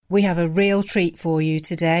We have a real treat for you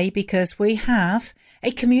today because we have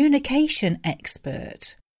a communication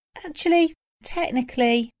expert. Actually,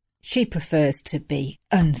 technically, she prefers to be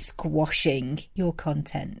unsquashing your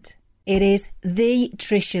content. It is the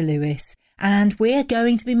Trisha Lewis, and we're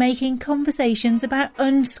going to be making conversations about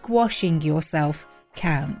unsquashing yourself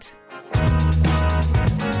count.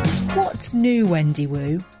 What's new, Wendy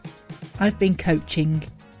Woo? I've been coaching,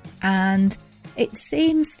 and it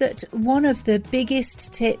seems that one of the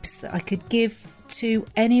biggest tips that I could give to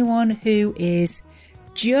anyone who is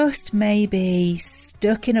just maybe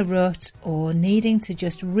stuck in a rut or needing to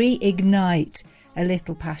just reignite a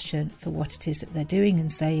little passion for what it is that they're doing and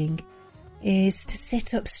saying is to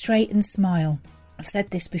sit up straight and smile. I've said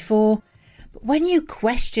this before, but when you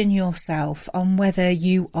question yourself on whether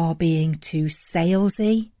you are being too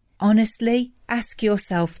salesy, honestly, ask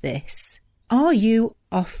yourself this. Are you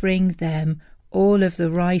offering them all of the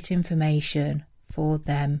right information for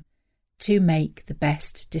them to make the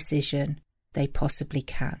best decision they possibly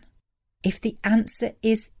can? If the answer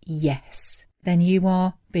is yes, then you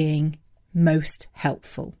are being most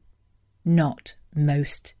helpful, not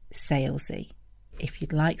most salesy. If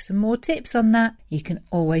you'd like some more tips on that, you can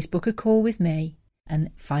always book a call with me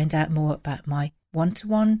and find out more about my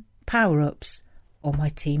one-to-one power-ups or my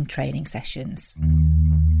team training sessions.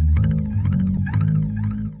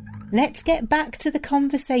 Let's get back to the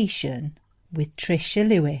conversation with Trisha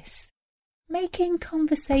Lewis. Making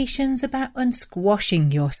conversations about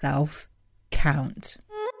unsquashing yourself count.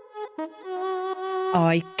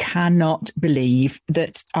 I cannot believe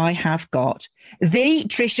that I have got the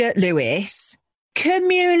Trisha Lewis,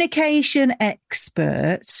 communication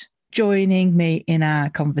expert, joining me in our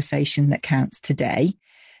conversation that counts today.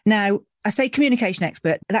 Now, I say communication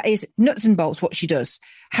expert, that is nuts and bolts what she does.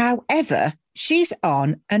 However, she's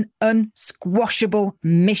on an unsquashable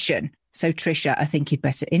mission. So, Trisha, I think you'd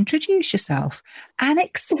better introduce yourself and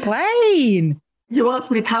explain. You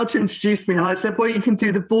asked me how to introduce me, and I said, well, you can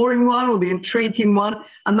do the boring one or the intriguing one.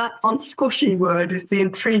 And that unsquashy word is the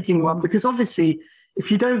intriguing one, because obviously,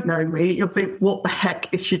 if you don't know me, you'll think, what the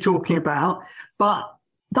heck is she talking about? But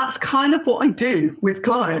that's kind of what I do with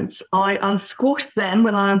clients. I unsquash them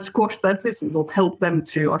when I unsquash their business, or help them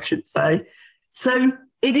to, I should say. So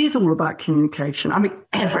it is all about communication. I mean,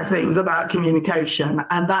 everything's about communication.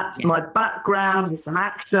 And that's my background as an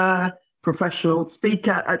actor, professional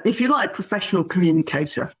speaker, if you like, professional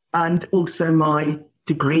communicator. And also my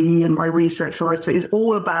degree and my research philosophy is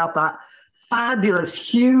all about that fabulous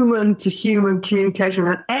human-to-human communication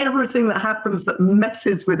and everything that happens that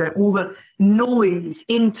messes with it, all the noise,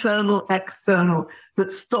 internal, external,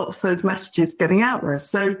 that stops those messages getting out there.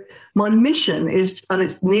 So my mission is, and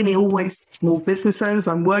it's nearly always small business owners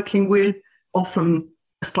I'm working with, often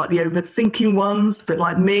slightly overthinking ones, a bit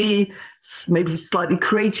like me, maybe slightly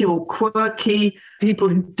creative or quirky, people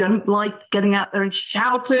who don't like getting out there and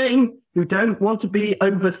shouting, who don't want to be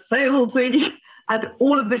over salesy, and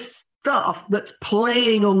all of this stuff that's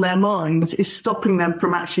playing on their minds is stopping them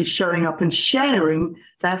from actually showing up and sharing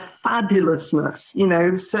their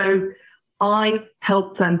fabulousness, So I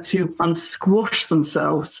help them to unsquash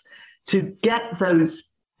themselves, to get those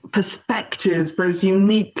perspectives, those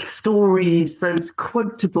unique stories, those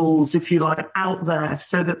quotables, if you like, out there,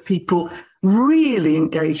 so that people really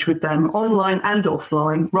engage with them online and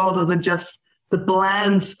offline, rather than just the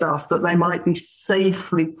bland stuff that they might be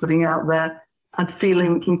safely putting out there and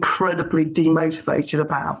feeling incredibly demotivated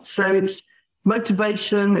about. So it's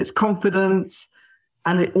motivation, it's confidence,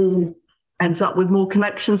 and it all ends up with more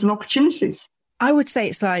connections and opportunities. I would say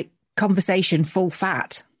it's like conversation full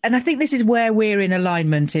fat. And I think this is where we're in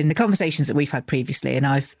alignment in the conversations that we've had previously. And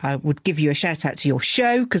I would give you a shout out to your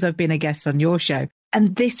show, because I've been a guest on your show.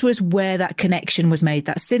 And this was where that connection was made,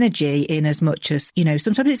 that synergy, in as much as,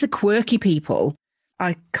 sometimes it's the quirky people.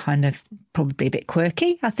 I kind of probably a bit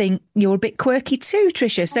quirky. I think you're a bit quirky too,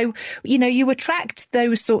 Trisha. So, you attract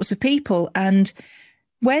those sorts of people. And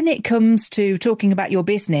when it comes to talking about your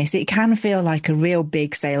business, it can feel like a real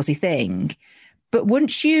big salesy thing. But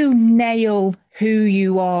once you nail who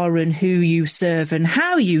you are and who you serve and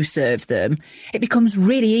how you serve them, it becomes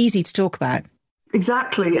really easy to talk about.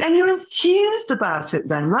 Exactly. And you're enthused about it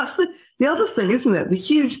then. That's the other thing, isn't it? The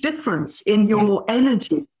huge difference in your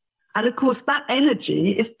energy. And of course, that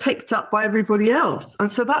energy is picked up by everybody else. And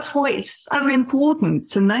so that's why it's so important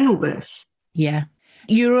to nail this. Yeah.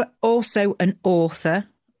 You're also an author.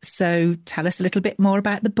 So tell us a little bit more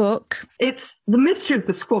about the book. It's The Mystery of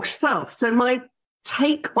the Squash Self. So my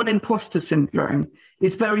take on imposter syndrome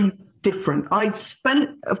is very different. I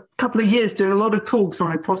spent a couple of years doing a lot of talks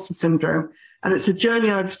on imposter syndrome, and it's a journey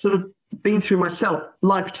I've sort of been through myself,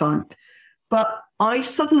 lifetime. But I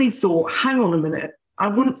suddenly thought, hang on a minute, I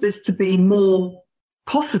want this to be more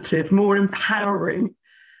positive, more empowering.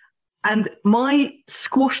 And my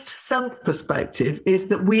squashed self perspective is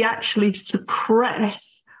that we actually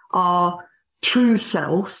suppress our true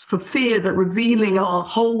selves for fear that revealing our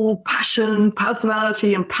whole passion,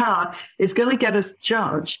 personality, and power is going to get us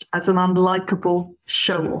judged as an unlikable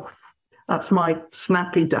show off. That's my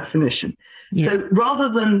snappy definition. Yeah. So rather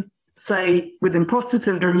than say with imposter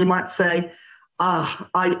syndrome, you might say,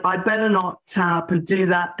 I better not tap and do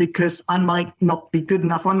that because I might not be good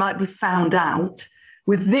enough. I might be found out.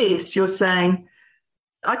 With this, you're saying,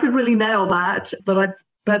 I could really nail that, but I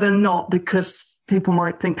better not because people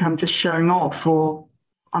might think I'm just showing off, or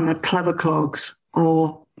I'm a clever clogs,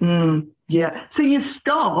 or yeah. So you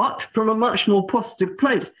start from a much more positive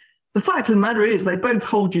place. The fact of the matter is they both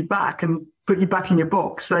hold you back and put you back in your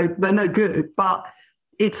box. So they're no good, but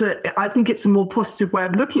I think it's a more positive way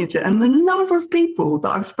of looking at it. And the number of people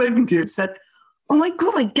that I've spoken to have said, oh my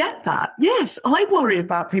God, I get that. Yes, I worry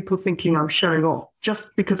about people thinking I'm showing off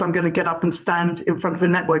just because I'm going to get up and stand in front of a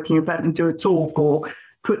networking event and do a talk or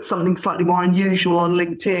put something slightly more unusual on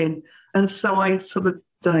LinkedIn. And so I sort of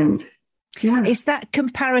don't. Yeah. It's that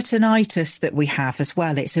comparisonitis that we have as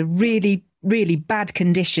well. It's a really, really bad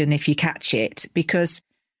condition if you catch it, because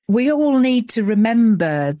we all need to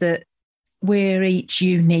remember that we're each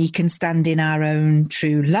unique and stand in our own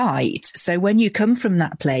true light. So when you come from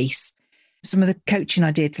that place, some of the coaching I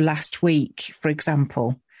did last week, for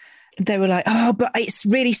example, they were like, oh, but it's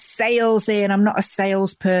really salesy and I'm not a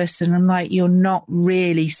salesperson. I'm like, you're not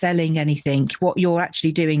really selling anything. What you're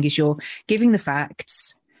actually doing is you're giving the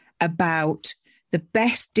facts about the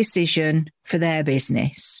best decision for their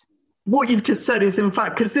business. What you've just said is, in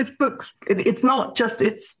fact, because this book's, it's not just,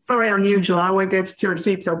 it's very unusual. I won't go into too much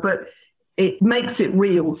detail, but it makes it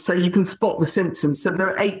real so you can spot the symptoms. So there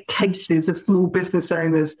are 8 cases of small business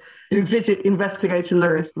owners who visit Investigator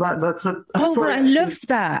Lewis. That's a story. I love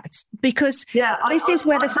that, because this is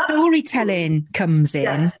where the storytelling comes in.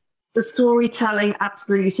 Yes, the storytelling,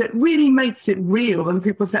 absolutely. So it really makes it real. And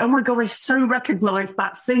people say, oh my God, I so recognize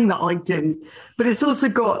that thing that I do. But it's also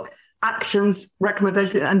got actions,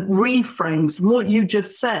 recommendations, and reframes. What you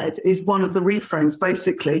just said is one of the reframes,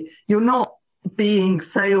 basically. You're not being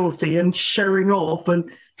salesy and showing off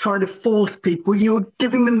and trying to force people. You're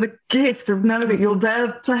giving them the gift of knowing that you're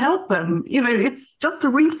there to help them. You know, it's just a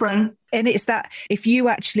reframe. And it's that if you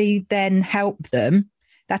actually then help them,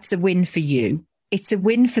 that's a win for you. It's a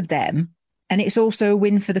win for them. And it's also a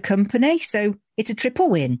win for the company. So it's a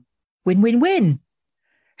triple win. Win, win, win.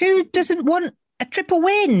 Who doesn't want a triple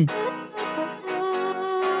win?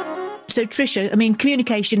 So, Tricia, I mean,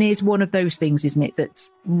 communication is one of those things, isn't it,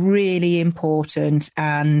 that's really important.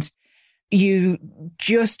 And you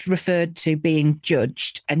just referred to being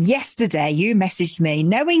judged. And yesterday you messaged me,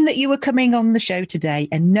 knowing that you were coming on the show today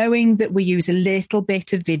and knowing that we use a little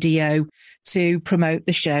bit of video to promote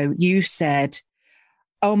the show. You said,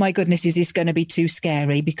 oh my goodness, is this going to be too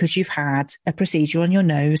scary because you've had a procedure on your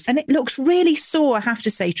nose? And it looks really sore, I have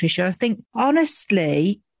to say, Tricia. I think,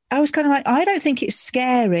 honestly, I was kind of like, I don't think it's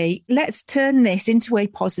scary. Let's turn this into a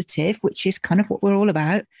positive, which is kind of what we're all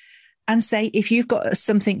about, and say, if you've got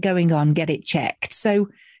something going on, get it checked. So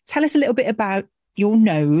tell us a little bit about your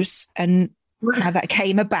nose and how that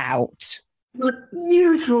came about. The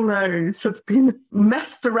beautiful nose that's been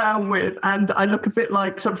messed around with, and I look a bit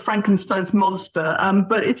like some Frankenstein's monster,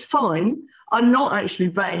 but it's fine. I'm not actually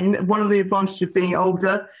vain. One of the advantages of being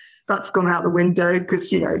older, that's gone out the window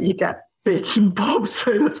because, you know, you get bits and bobs,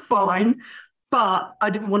 so that's fine. But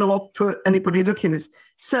I didn't want to put anybody looking at this.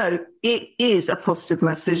 So it is a positive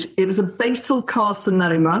message. It was a basal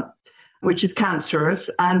carcinoma, which is cancerous,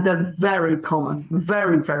 and they're very common,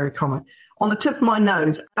 very, very common. On the tip of my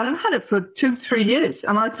nose, and I've had it for 2-3 years,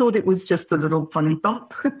 and I thought it was just a little funny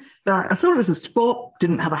bump. I thought it was a spot,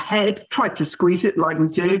 didn't have a head, tried to squeeze it like we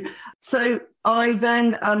do. So I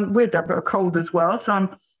then, we've got a cold as well, so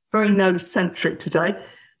I'm very nose-centric today.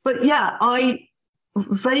 But yeah, I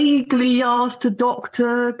vaguely asked a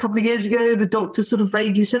doctor a couple of years ago. The doctor sort of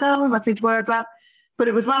vaguely said, oh, nothing to worry about. But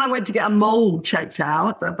it was when I went to get a mole checked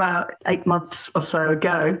out about 8 months or so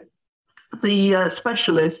ago. The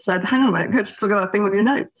specialist said, hang on a minute, just look at that thing on your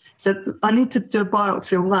nose. He said, I need to do a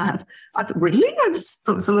biopsy on that. I thought, really? I just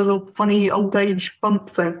thought it was a little funny old age bump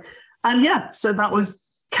thing. And yeah, so that was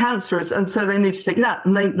cancerous. And so they need to take it out.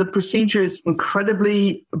 And the procedure is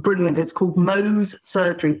incredibly brilliant. It's called Mohs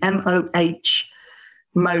surgery, M-O-H,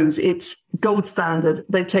 Mohs. It's gold standard.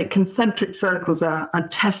 They take concentric circles out and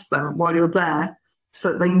test them while you're there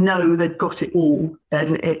so they know they've got it all.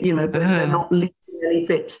 And, they're not leaving any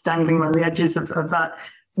bits dangling around the edges of that.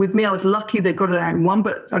 with me, I was lucky they got it out in one,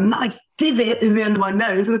 but a nice divot in the end of my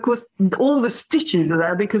nose. And of course, all the stitches are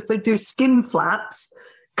there because they do skin flaps.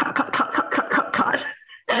 Cut, cut, cut, cut, cut, cut, cut.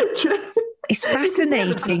 It's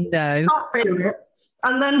fascinating, though.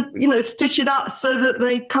 And then, stitch it up so that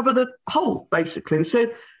they cover the hole, basically. So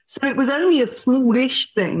it was only a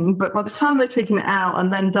smallish thing, but by the time they've taken it out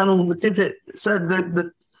and then done all the divot, so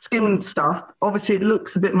the skin stuff, obviously it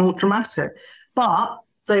looks a bit more dramatic. But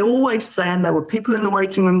they always say, and there were people in the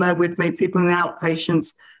waiting room there with me, people in the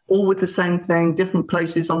outpatients, all with the same thing, different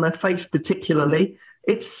places on their face particularly,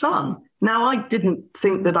 it's sun. Now, I didn't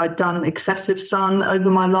think that I'd done excessive sun over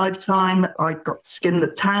my lifetime. I got skin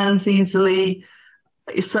that tans easily.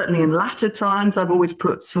 Certainly in latter times, I've always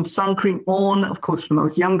put some sun cream on. Of course, when I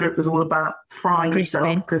was younger, it was all about frying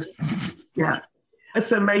myself.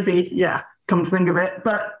 So maybe, come to think of it.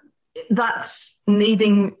 But that's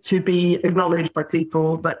needing to be acknowledged by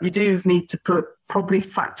people, that you do need to put probably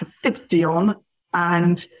factor 50 on.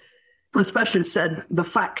 And the specialist said the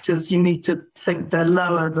factors, you need to think they're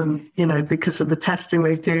lower than, because of the testing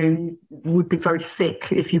they do, would be very thick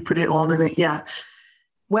if you put it on. And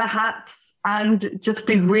wear hats and just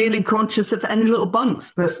be really conscious of any little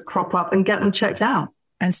bumps that crop up and get them checked out.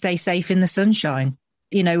 And stay safe in the sunshine.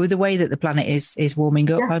 With the way that the planet is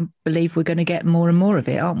warming up, I believe we're going to get more and more of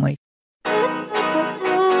it, aren't we?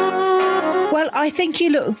 Well, I think you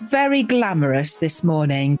look very glamorous this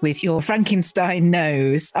morning with your Frankenstein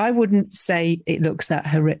nose. I wouldn't say it looks that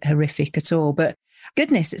horrific at all, but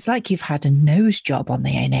goodness, it's like you've had a nose job on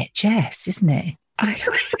the NHS, isn't it?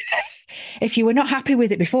 If you were not happy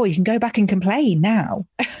with it before, you can go back and complain now.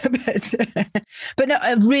 but no,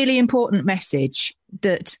 a really important message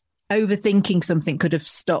that overthinking something could have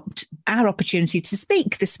stopped our opportunity to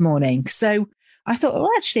speak this morning. So I thought,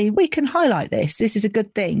 actually, we can highlight this. This is a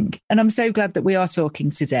good thing. And I'm so glad that we are talking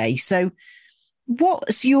today. So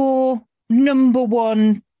what's your number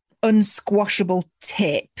one unsquashable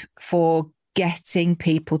tip for getting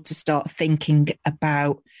people to start thinking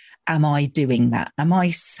about, am I doing that? Am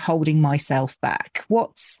I holding myself back?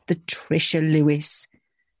 What's the Trisha Lewis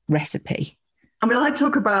recipe? I mean, I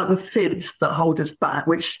talk about the FIBs that hold us back,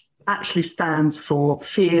 which actually stands for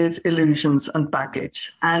fears, illusions, and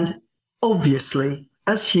baggage. And obviously,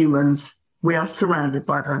 as humans, we are surrounded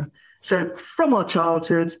by them. So from our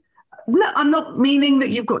childhood, I'm not meaning that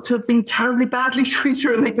you've got to have been terribly badly treated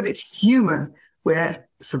or anything, but it's human. We're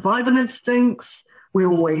survival instincts. We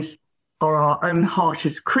always are our own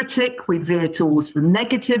harshest critic. We veer towards the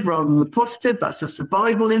negative rather than the positive. That's a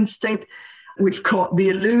survival instinct. We've got the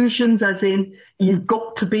illusions, as in, you've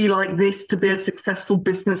got to be like this to be a successful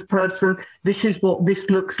business person. This is what this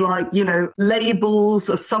looks like, labels,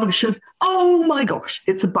 assumptions. Oh my gosh,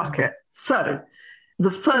 it's a bucket. So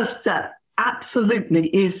the first step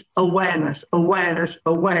absolutely is awareness,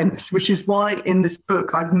 which is why in this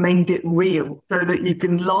book I've made it real so that you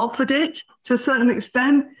can laugh at it to a certain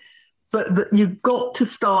extent, but that you've got to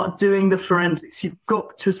start doing the forensics. You've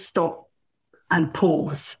got to stop and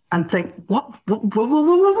pause and think, whoa.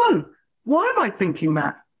 Why am I thinking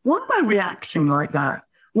that? Why am I reacting like that?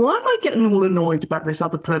 Why am I getting all annoyed about this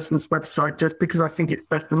other person's website just because I think it's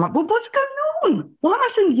better than mine? Well, what's going on? Why am I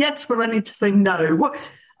saying yes when I need to say no?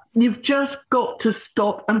 You've just got to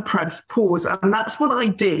stop and press pause. And that's what I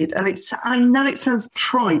did. And I know it sounds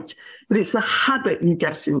trite, but it's a habit you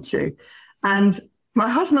get into. And my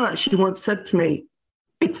husband actually once said to me,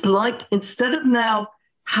 it's like, instead of now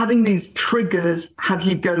having these triggers have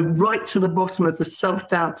you go right to the bottom of the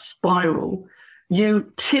self-doubt spiral,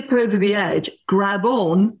 you tip over the edge, grab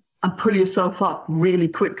on and pull yourself up really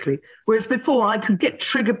quickly. Whereas before I could get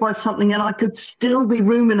triggered by something and I could still be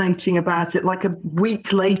ruminating about it like a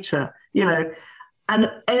week later,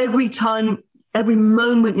 and every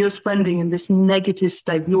moment you're spending in this negative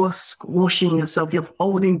state, you're squashing yourself, you're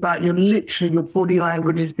holding back, your body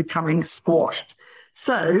language is becoming squashed.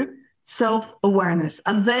 So self-awareness.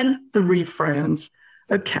 And then the reframes.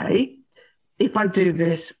 Okay, if I do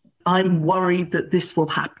this, I'm worried that this will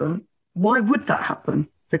happen. Why would that happen?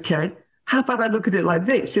 Okay, how about I look at it like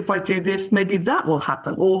this? If I do this, maybe that will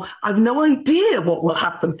happen. Or I've no idea what will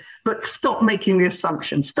happen. But stop making the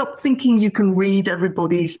assumption. Stop thinking you can read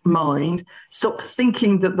everybody's mind. Stop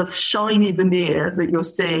thinking that the shiny veneer that you're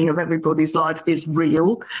seeing of everybody's life is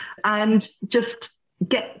real. And just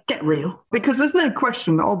get real, because there's no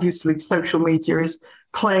question that obviously social media is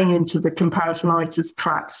playing into the comparisonitis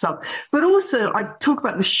trap. But also I talk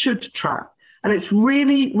about the should trap, and it's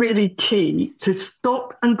really, really key to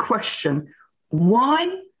stop and question, why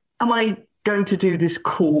am I going to do this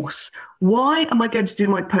course? Why am I going to do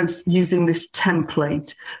my post using this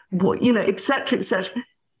template? Et cetera, et cetera.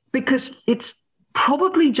 Because it's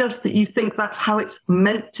Probably just that you think that's how it's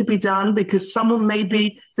meant to be done, because someone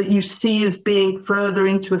maybe that you see as being further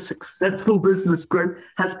into a successful business group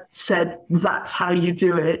has said that's how you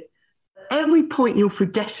do it. Every point you're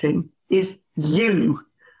forgetting is you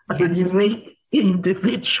as a unique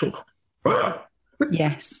individual.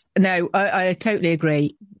 Yes. No, I totally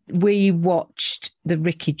agree. We watched the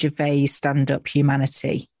Ricky Gervais stand-up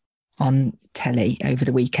Humanity on telly over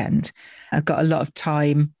the weekend. I've got a lot of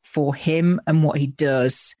time for him and what he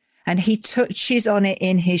does. And he touches on it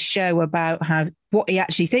in his show about what he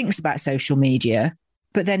actually thinks about social media,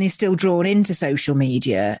 but then he's still drawn into social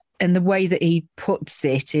media. And the way that he puts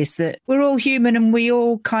it is that we're all human and we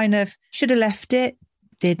all kind of should have left it,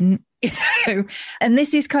 didn't. And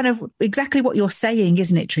this is kind of exactly what you're saying,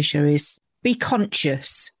 isn't it, Tricia, is be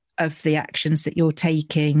conscious of the actions that you're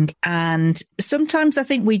taking. And sometimes I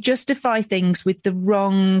think we justify things with the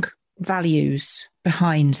wrong values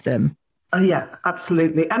behind them. Oh, yeah,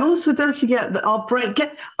 absolutely. And also don't forget that our brain,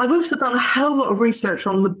 I've also done a hell of a lot of research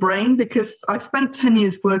on the brain, because I spent 10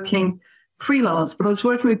 years working freelance, but I was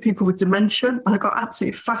working with people with dementia, and I got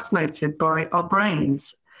absolutely fascinated by our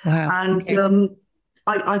brains. Wow. And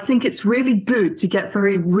I think it's really good to get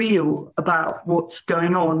very real about what's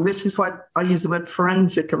going on. This is why I use the word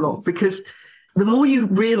forensic a lot, because the more you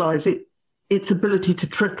realise its ability to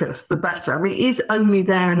trick us, the better. I mean, it is only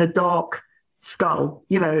there in a dark skull,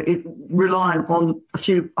 it reliant on a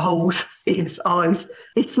few holes in its eyes.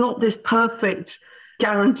 It's not this perfect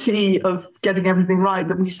guarantee of getting everything right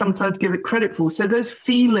that we sometimes give it credit for. So those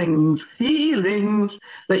feelings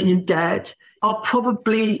that you get are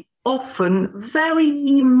probably often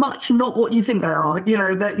very much not what you think they are,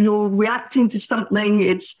 that you're reacting to something.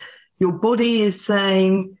 It's your body is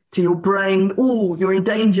saying to your brain, oh, you're in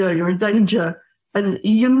danger. And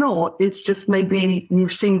you're not. It's just maybe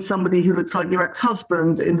you've seen somebody who looks like your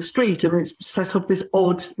ex-husband in the street, and it's set off this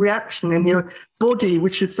odd reaction in your body,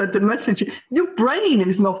 which has said the message. Your brain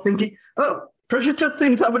is not thinking, oh, Trisha just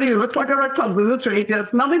seen somebody who looks like her ex-husband in the street.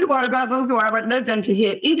 There's nothing to worry about, no danger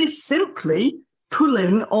here. It is simply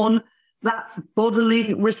pulling on that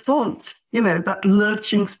bodily response, that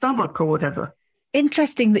lurching stomach or whatever.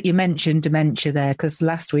 Interesting that you mentioned dementia there, because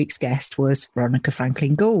last week's guest was Veronica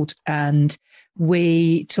Franklin Gould, and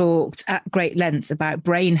we talked at great length about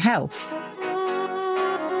brain health.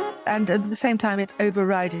 And at the same time, it's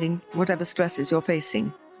overriding whatever stresses you're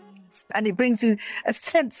facing. And it brings you a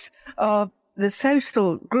sense of the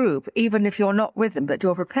social group, even if you're not with them, but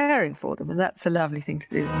you're preparing for them. And that's a lovely thing to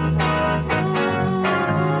do.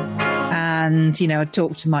 And, I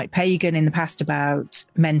talked to Mike Pagan in the past about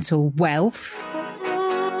mental wealth.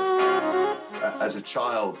 As a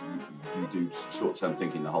child, you do short-term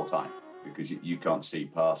thinking the whole time, because you can't see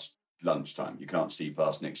past lunchtime. You can't see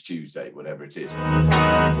past next Tuesday, whatever it is.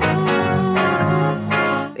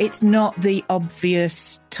 It's not the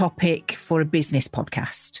obvious topic for a business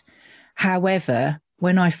podcast. However,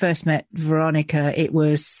 when I first met Veronica, it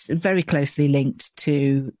was very closely linked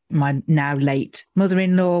to my now late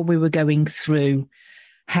mother-in-law. We were going through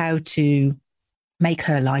how to make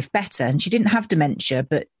her life better. And she didn't have dementia,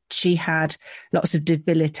 but she had lots of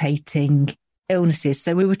debilitating illnesses.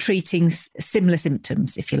 So we were treating similar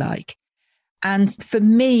symptoms, if you like. And for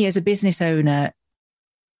me as a business owner,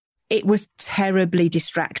 it was terribly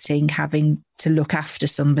distracting having to look after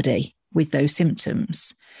somebody with those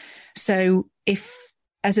symptoms. So if,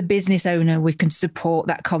 as a business owner, we can support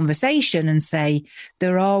that conversation and say,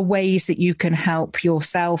 there are ways that you can help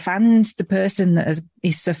yourself and the person that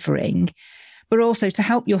is suffering, but also to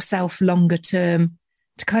help yourself longer term,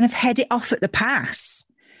 to kind of head it off at the pass.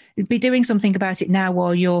 Be doing something about it now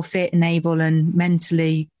while you're fit and able and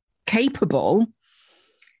mentally capable.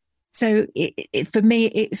 So for me,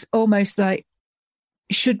 it's almost like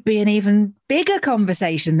it should be an even bigger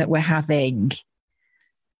conversation that we're having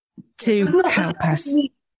to help us.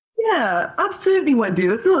 Yeah, absolutely, Wendy.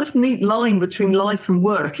 There's not this neat line between life and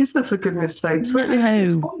work, is there, for goodness sakes?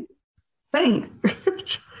 No. Thing.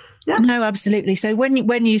 Yeah. No, absolutely. So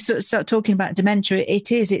when you sort of start talking about dementia,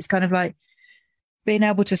 it's kind of like being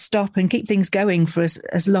able to stop and keep things going for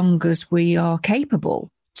as long as we are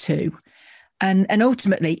capable to. And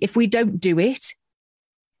ultimately, if we don't do it,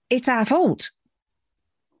 it's our fault.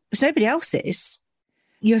 It's nobody else's.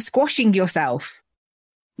 You're squashing yourself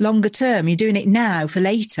longer term. You're doing it now for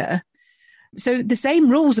later. So the same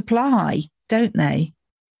rules apply, don't they?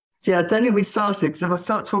 Yeah, don't get me started, because if I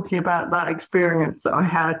start talking about that experience that I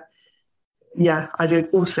had, yeah, I did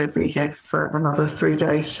also be here for another 3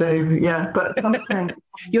 days. So, yeah, but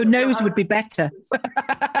your nose would be better.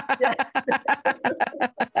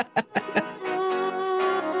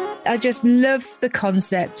 I just love the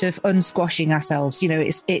concept of unsquashing ourselves. You know,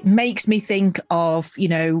 it makes me think of, you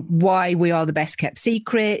know, why we are the best kept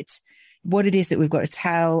secret, what it is that we've got to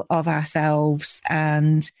tell of ourselves.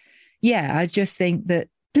 And yeah, I just think that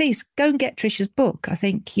please go and get Trisha's book. I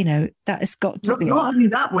think, you know, that has got to be. Not only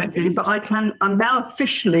that, Wendy, but I'm now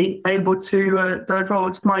officially able to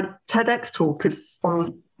divulge my TEDx talk is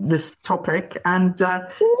on this topic. And so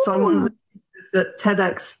I'm on at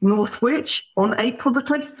TEDx Northwich on April the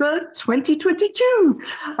 23rd, 2022.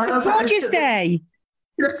 Gorgeous day.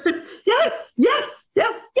 Yes.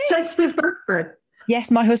 Shakespeare's birthday. Yes,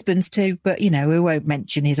 my husband's too, but, you know, we won't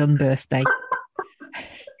mention his unbirthday.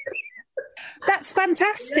 That's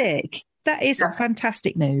fantastic. That is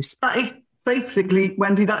fantastic news. That is basically,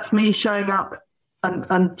 Wendy, that's me showing up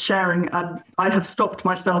and sharing. And I have stopped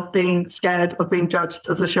myself being scared of being judged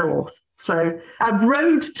as a show-off. So I've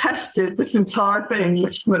road tested this entire thing,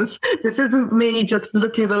 listeners. This isn't me just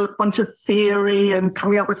looking at a bunch of theory and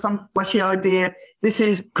coming up with some flashy idea. This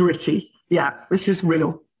is gritty. Yeah, this is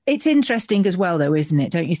real. It's interesting as well, though, isn't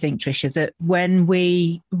it? Don't you think, Trisha, that when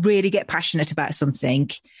we really get passionate about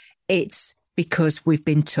something, it's because we've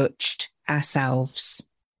been touched ourselves.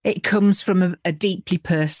 It comes from a deeply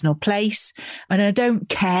personal place. And I don't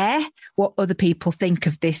care what other people think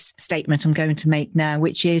of this statement I'm going to make now,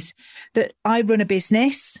 which is that I run a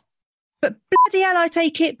business, but bloody hell, I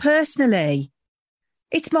take it personally.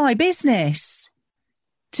 It's my business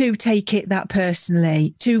to take it that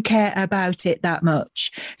personally, to care about it that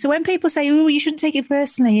much. So when people say, oh, you shouldn't take it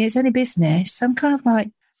personally, it's any business, I'm kind of like,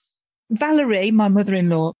 Valerie, my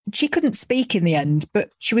mother-in-law, she couldn't speak in the end, but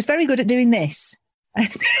she was very good at doing this.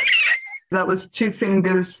 That was two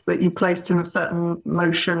fingers that you placed in a certain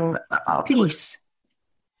motion. Peace.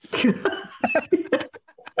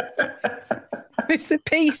 It's the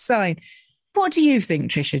peace sign. What do you think,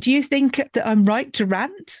 Trisha? Do you think that I'm right to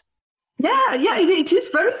rant? Yeah, it is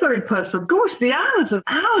very, very personal. Gosh, the hours and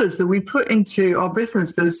hours that we put into our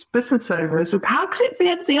business as business owners, how could it be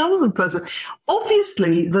anything other than personal?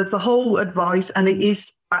 Obviously, there's the whole advice, and it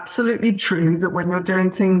is absolutely true that when you're doing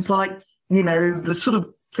things like, you know, the sort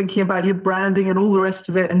of thinking about your branding and all the rest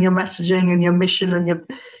of it and your messaging and your mission, and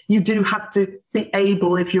you do have to be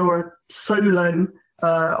able, if you're a solo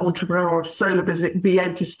entrepreneur or solo business, be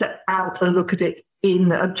able to step out and look at it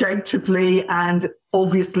in objectively and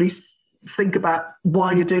obviously think about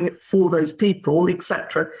why you're doing it for those people,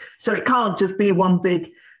 etc. So it can't just be one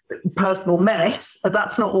big personal mess.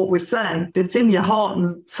 That's not what we're saying. It's in your heart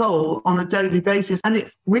and soul on a daily basis, and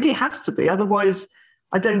it really has to be. Otherwise,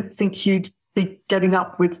 I don't think you'd be getting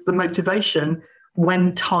up with the motivation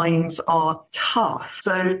when times are tough.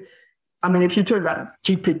 So, I mean, if you're talking about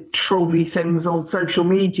stupid trolly things on social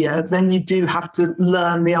media, then you do have to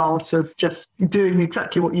learn the art of just doing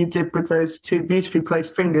exactly what you did with those two beautifully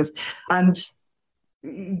placed fingers and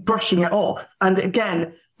brushing it off. And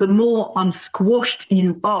again, the more unsquashed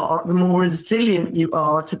you are, the more resilient you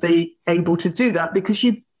are to be able to do that because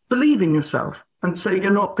you believe in yourself. And so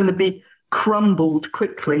you're not going to be crumbled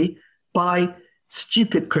quickly by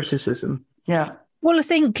stupid criticism. Yeah. Well, I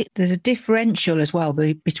think there's a differential as well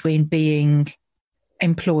between being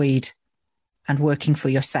employed and working for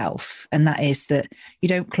yourself. And that is that you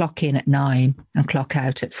don't clock in at 9 and clock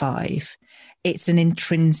out at 5. It's an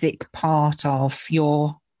intrinsic part of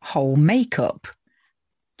your whole makeup,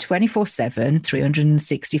 24/7,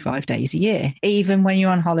 365 days a year. Even when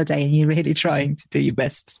you're on holiday and you're really trying to do your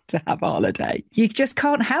best to have a holiday, you just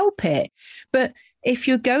can't help it. But if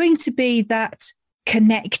you're going to be that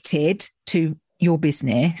connected to your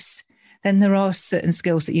business, then there are certain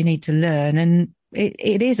skills that you need to learn. And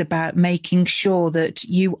it is about making sure that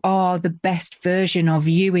you are the best version of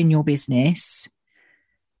you in your business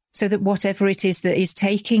so that whatever it is that is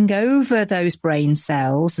taking over those brain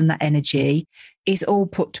cells and that energy is all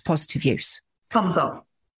put to positive use. Thumbs up.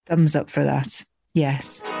 Thumbs up for that.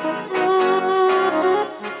 Yes.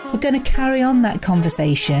 We're going to carry on that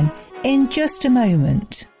conversation in just a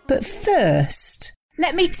moment. But first,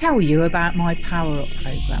 let me tell you about my Power Up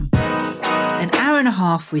programme. An hour and a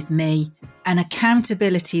half with me and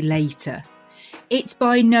accountability later. It's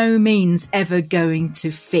by no means ever going to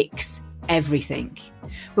fix everything.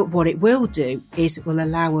 But what it will do is it will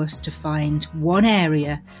allow us to find one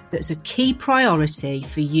area that's a key priority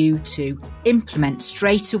for you to implement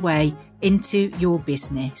straight away into your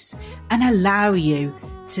business and allow you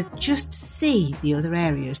to just see the other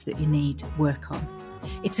areas that you need work on.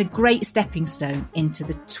 It's a great stepping stone into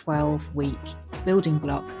the 12-week building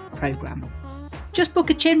block programme. Just book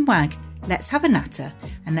a chinwag, let's have a natter,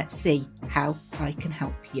 and let's see how I can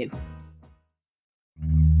help you.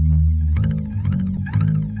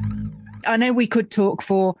 I know we could talk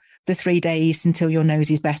for the 3 days until your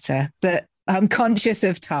nose is better, but I'm conscious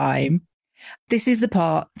of time. This is the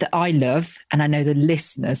part that I love, and I know the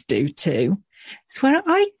listeners do too. It's where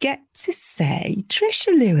I get to say,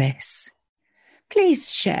 Trisha Lewis,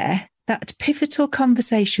 please share that pivotal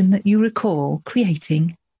conversation that you recall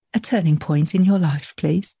creating a turning point in your life,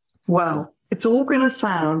 please. Well, it's all going to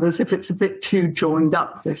sound as if it's a bit too joined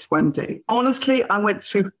up, this, Wendy. Honestly, I went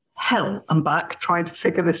through hell and back trying to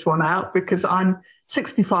figure this one out because I'm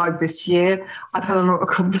 65 this year. I've had a lot of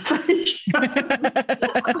conversation.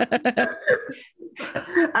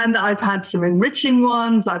 And I've had some enriching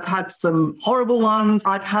ones. I've had some horrible ones.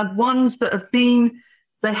 I've had ones that have been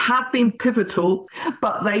pivotal,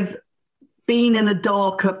 but they've been in a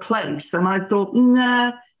darker place. And I thought,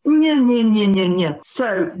 nah.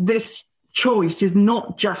 So this choice is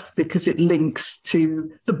not just because it links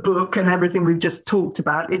to the book and everything we've just talked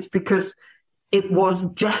about. It's because it was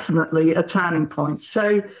definitely a turning point.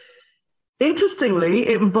 So interestingly,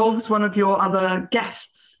 it involves one of your other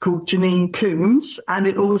guests called Janine Coombs, and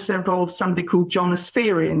it also involves somebody called John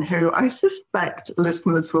Asperian, who I suspect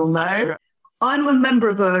listeners will know. I'm a member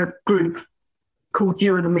of a group called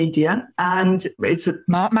You and the Media, and it's a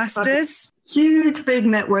Mark Masters. Huge, big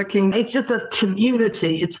networking. It's just a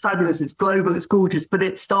community. It's fabulous. It's global. It's gorgeous. But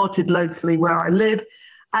it started locally where I live.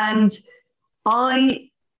 And I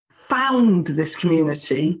found this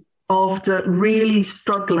community after really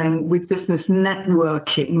struggling with business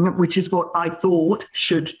networking, which is what I thought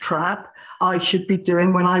I should be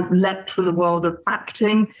doing when I leapt from the world of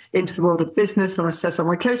acting into the world of business, when I set up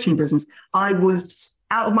my coaching business. I was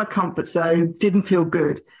out of my comfort zone, didn't feel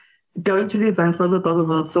good. Going to the event, blah, blah, blah,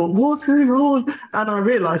 blah, thought, what's going on? And I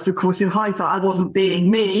realised, of course, in hindsight, I wasn't being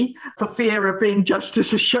me for fear of being judged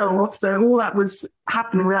as a show-off. So all that was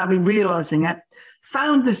happening without me realising it.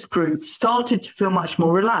 Found this group, started to feel much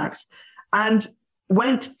more relaxed, and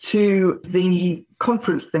went to the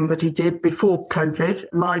conference thing that he did before COVID,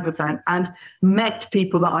 live event, and met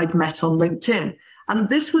people that I'd met on LinkedIn. And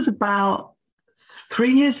this was about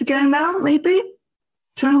 3 years ago now, maybe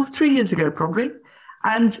 3 years ago, probably.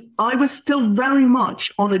 And I was still very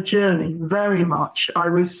much on a journey, very much. I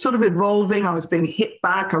was sort of evolving. I was being hit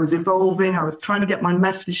back. I was evolving. I was trying to get my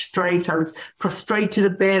message straight. I was frustrated a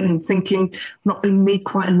bit and thinking, not being me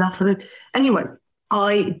quite enough of it. Anyway,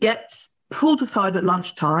 I get pulled aside at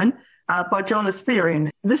lunchtime by John Asperian.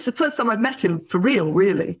 This is the first time I've met him for real,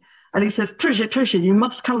 really. And he says, Trisha, you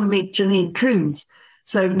must come and meet Janine Coombs.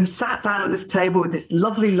 So we sat down at this table with this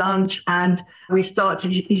lovely lunch, and we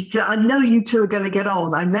started. He said, I know you two are going to get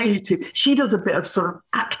on. I know you two. She does a bit of sort of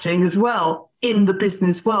acting as well in the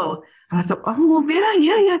business world. And I thought, oh,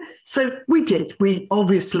 yeah. So we did. We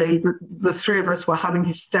obviously, the three of us were having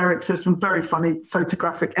hysterics. There's some very funny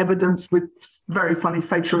photographic evidence with very funny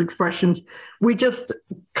facial expressions. We just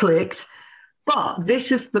clicked. But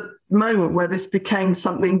this is the moment where this became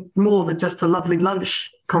something more than just a lovely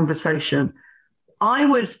lunch conversation. I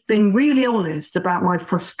was being really honest about my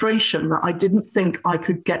frustration that I didn't think I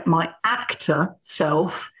could get my actor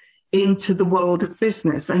self into the world of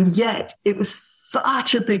business. And yet it was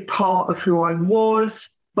such a big part of who I was.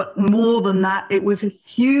 But more than that, it was a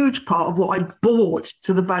huge part of what I brought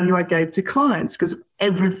to the value I gave to clients, because of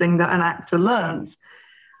everything that an actor learns.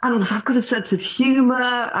 And I've got a sense of humour,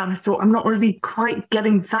 and I thought, I'm not really quite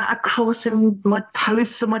getting that across in my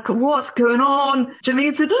posts. I'm like, what's going on?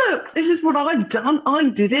 Janine said, look, this is what I've done. I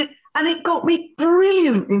did it. And it got me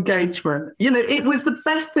brilliant engagement. You know, it was the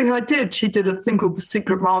best thing I did. She did a thing called The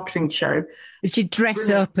Secret Marketing Show. She'd dress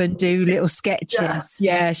up and do little sketches.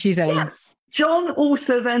 Yeah, she's ace. Yeah. John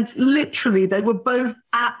also then, literally, they were both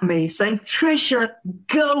at me saying, Trisha,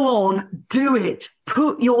 go on, do it.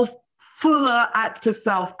 Put your fuller actor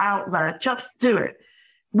self out there. Just do it.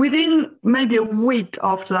 Within maybe a week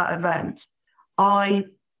after that event, I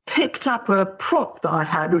picked up a prop that I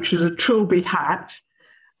had, which was a trilby hat,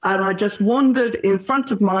 and I just wandered in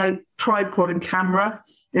front of my tripod and camera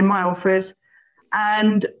in my office,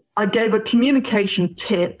 and I gave a communication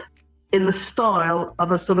tip in the style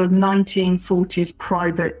of a sort of 1940s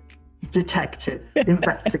private detective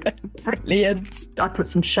investigator. Brilliant. I put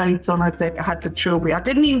some shades on, I think. I had the trilby. I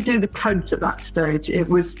didn't even do the coat at that stage. It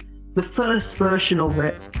was the first version of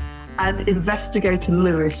it. And Investigator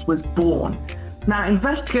Lewis was born. Now,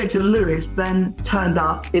 Investigator Lewis then turned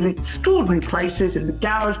up in extraordinary places, in the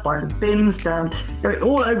garage, by the bins, down,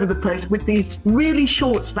 all over the place, with these really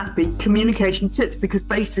short, snappy communication tips, because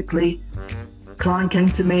basically, a client came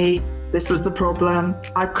to me, this was the problem,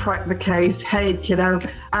 I cracked the case, hey,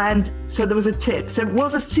 and so there was a tip. So it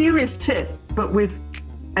was a serious tip, but with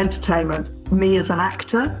entertainment, me as an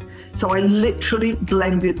actor. So I literally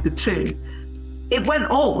blended the two. it went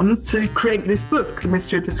on to create this book, The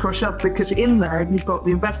Mystery of the Squash Up, because in there you've got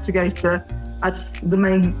the investigator as the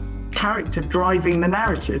main character driving the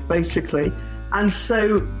narrative, basically. And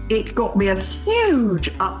so it got me a huge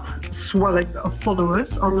upswelling of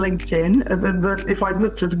followers on LinkedIn. And then if I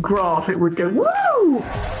looked at a graph, it would go, woo!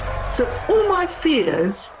 So all my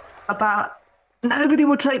fears about nobody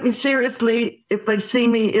will take me seriously if they see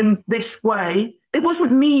me in this way. It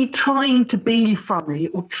wasn't me trying to be funny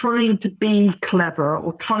or trying to be clever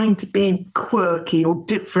or trying to be quirky or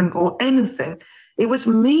different or anything. It was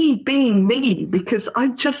me being me, because I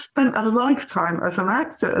just spent a lifetime as an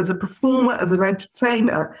actor, as a performer, as an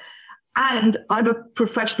entertainer. And I'm a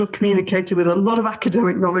professional communicator with a lot of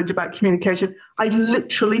academic knowledge about communication. I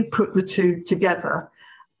literally put the two together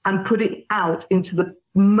and put it out into the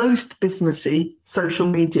most businessy social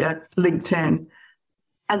media, LinkedIn.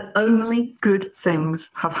 And only good things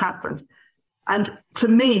have happened. And to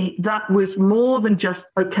me, that was more than just,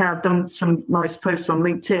 okay, I've done some nice posts on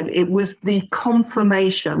LinkedIn. It was the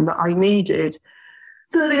confirmation that I needed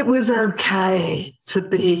that it was okay to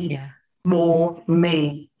be more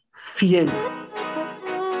me. Phew.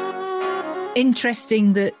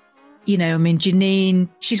 Interesting that, Janine,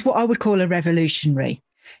 she's what I would call a revolutionary.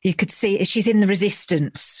 You could see she's in the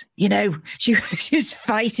resistance, she was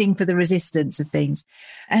fighting for the resistance of things.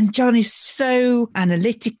 And John is so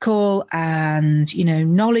analytical and,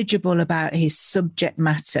 knowledgeable about his subject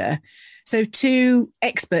matter. So two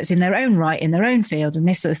experts in their own right, in their own field and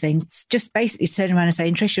this sort of thing, just basically turn around and say,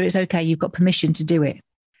 Tricia, it's okay, you've got permission to do it.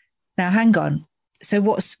 Now, hang on. So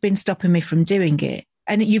what's been stopping me from doing it?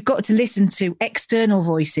 And you've got to listen to external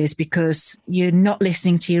voices because you're not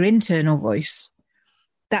listening to your internal voice.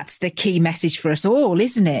 That's the key message for us all,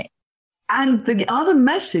 isn't it? And the other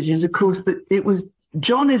message is, of course, that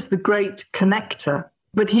John is the great connector,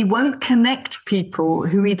 but he won't connect people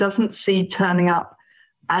who he doesn't see turning up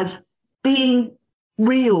as being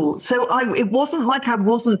real. So it wasn't like I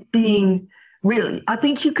wasn't being real. I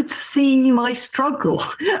think you could see my struggle.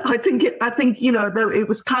 I think though it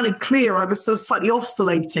was kind of clear, I was sort of slightly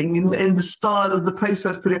oscillating in the style of the post I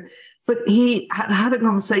was putting. But he had a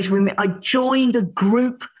conversation with me. I joined a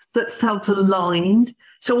group that felt aligned.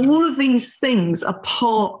 So all of these things are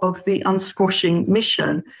part of the unsquashing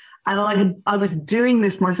mission. And I was doing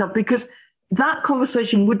this myself because that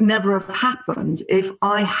conversation would never have happened if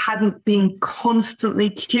I hadn't been constantly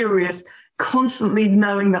curious, constantly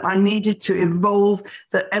knowing that I needed to evolve,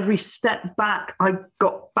 that every step back, I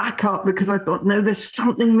got back up because I thought, no, there's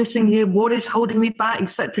something missing here. What is holding me back, et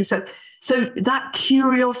cetera, et cetera. So that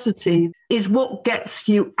curiosity is what gets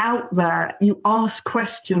you out there. You ask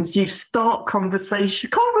questions, you start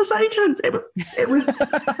conversations. It was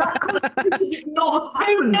that conversation did not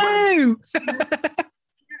happen. Oh, no.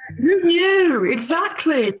 Who knew?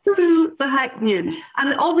 Exactly. Who the heck knew?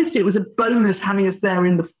 And obviously it was a bonus having us there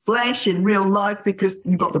in the flesh, in real life, because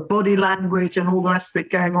you've got the body language and all the rest of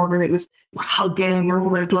it going on. And it was hugging and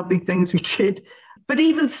all those lovely things we did. But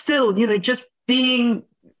even still, just being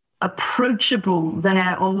approachable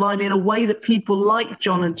there online in a way that people like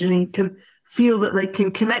John and Janine can feel that they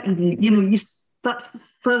can connect with you. That's the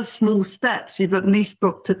first small steps. You've at least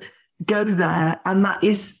got to go there. And that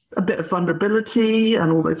is a bit of vulnerability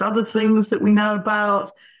and all those other things that we know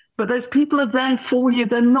about. But those people are there for you.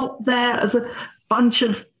 They're not there as a bunch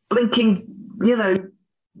of blinking,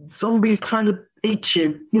 zombies trying to eat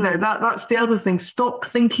you. That's the other thing. Stop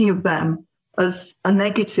thinking of them as a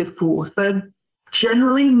negative force. They're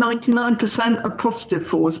generally 99% are positive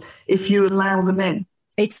force if you allow them in.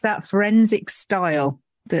 It's that forensic style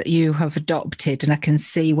that you have adopted, and I can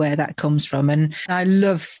see where that comes from. And I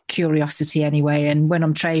love curiosity anyway. And when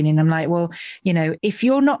I'm training, I'm like, well, if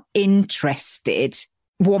you're not interested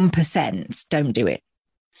 1%, don't do it.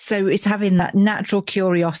 So it's having that natural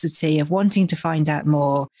curiosity of wanting to find out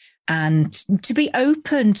more and to be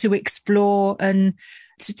open to explore and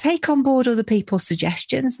to take on board other people's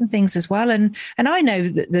suggestions and things as well. And I know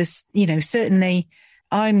that there's, certainly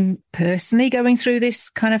I'm personally going through this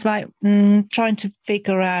kind of like trying to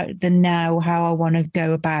figure out how I want to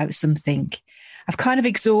go about something. I've kind of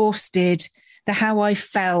exhausted how I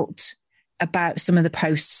felt about some of the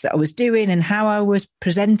posts that I was doing and how I was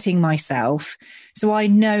presenting myself. So I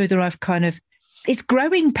know that it's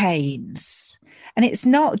growing pains, and it's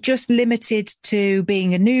not just limited to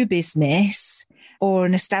being a new business or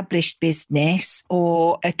an established business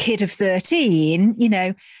or a kid of 13,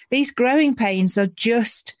 these growing pains are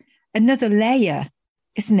just another layer,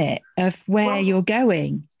 isn't it, of where you're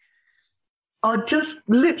going. I'll just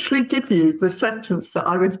literally give you the sentence that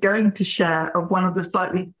I was going to share of one of the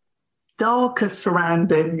slightly darker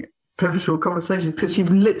surrounding pivotal conversations, because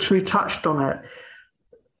you've literally touched on it.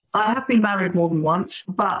 I have been married more than once,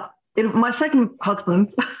 but my second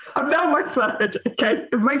husband, I'm now my third, okay?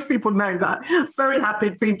 Most people know that. Very happy,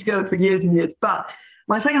 been together for years and years. But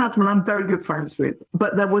my second husband, I'm very good friends with.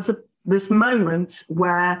 But there was this moment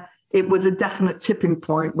where it was a definite tipping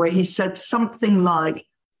point where he said something like,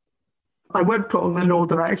 I won't put on the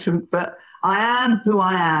northern accent, but I am who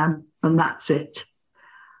I am, and that's it.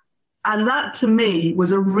 And that to me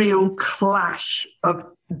was a real clash of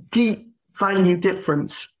deep value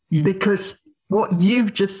difference, because what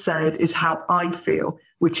you've just said is how I feel,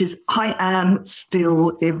 which is I am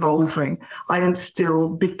still evolving. I am still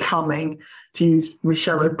becoming, to use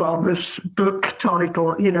Michelle Obama's book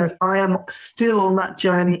title, I am still on that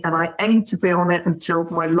journey, and I aim to be on it until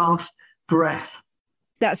my last breath.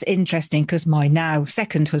 That's interesting, because my now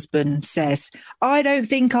second husband says, I don't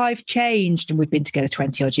think I've changed. And we've been together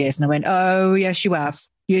 20 odd years. And I went, oh, yes, you have.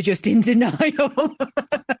 You're just in denial.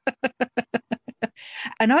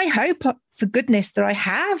 And I hope, for goodness, that I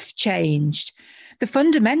have changed. The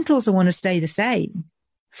fundamentals, I want to stay the same.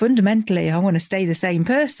 Fundamentally, I want to stay the same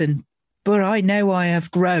person. But I know I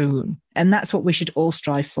have grown. And that's what we should all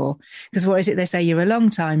strive for. Because what is it they say? You're a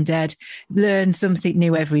long time dead. Learn something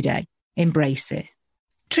new every day. Embrace it.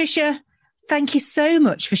 Tricia, thank you so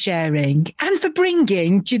much for sharing and for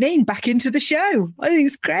bringing Janine back into the show. I think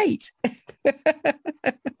it's great.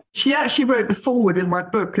 She actually wrote the foreword in my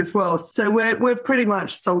book as well. So we're pretty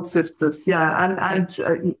much soul sisters. Yeah. And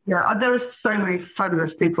there are so many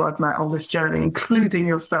fabulous people I've met on this journey, including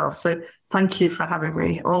yourself. So thank you for having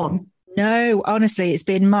me on. No, honestly, it's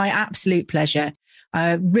been my absolute pleasure.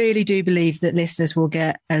 I really do believe that listeners will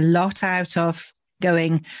get a lot out of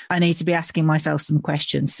going, I need to be asking myself some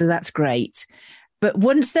questions. So that's great. But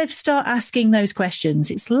once they've start asking those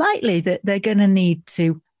questions, it's likely that they're going to need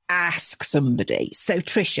to ask somebody. So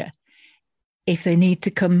Tricia, if they need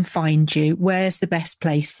to come find you, where's the best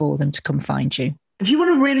place for them to come find you? If you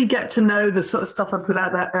want to really get to know the sort of stuff I put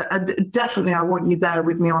out there, definitely I want you there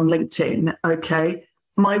with me on LinkedIn. Okay.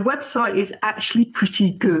 My website is actually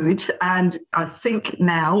pretty good, and I think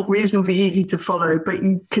now reasonably easy to follow, but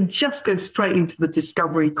you can just go straight into the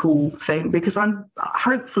discovery call thing, because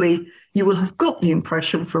hopefully you will have got the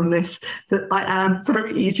impression from this that I am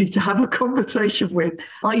very easy to have a conversation with.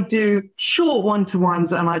 I do short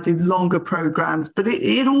one-to-ones and I do longer programs, but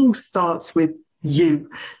it all starts with you.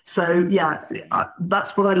 So yeah,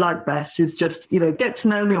 that's what I like best, is just, get to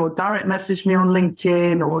know me or direct message me on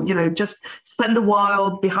LinkedIn, or, just spend a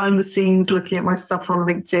while behind the scenes looking at my stuff on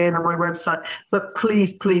LinkedIn or my website. But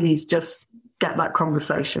please just get that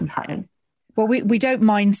conversation happening. Well, we don't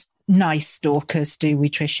mind nice stalkers, do we,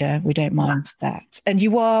 Tricia? We don't mind that. And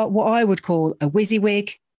you are what I would call a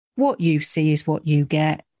WYSIWYG. What you see is what you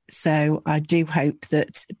get. So I do hope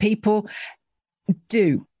that people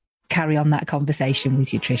do carry on that conversation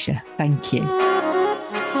with you, Tricia. Thank you.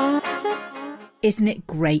 Isn't it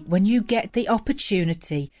great when you get the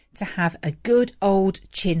opportunity to have a good old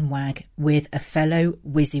chinwag with a fellow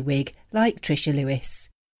WYSIWYG like Tricia Lewis?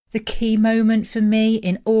 The key moment for me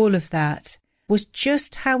in all of that was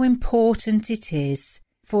just how important it is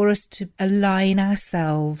for us to align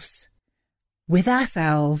ourselves with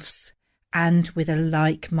ourselves and with a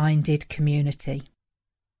like-minded community.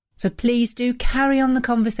 So please do carry on the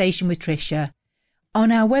conversation with Tricia.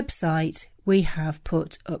 On our website, we have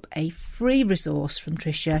put up a free resource from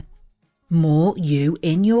Tricia, More You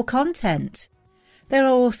in Your Content. There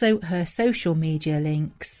are also her social media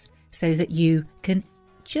links so that you can,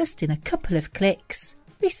 just in a couple of clicks,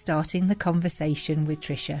 be starting the conversation with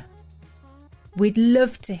Tricia. We'd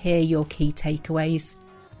love to hear your key takeaways,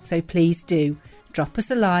 so please do drop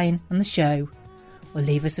us a line on the show or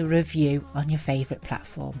leave us a review on your favourite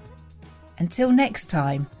platform. Until next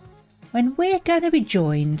time, when we're going to be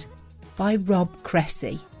joined by Rob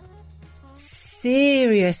Cressy.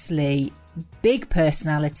 Seriously, big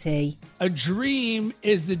personality. A dream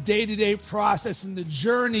is the day-to-day process and the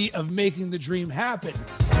journey of making the dream happen.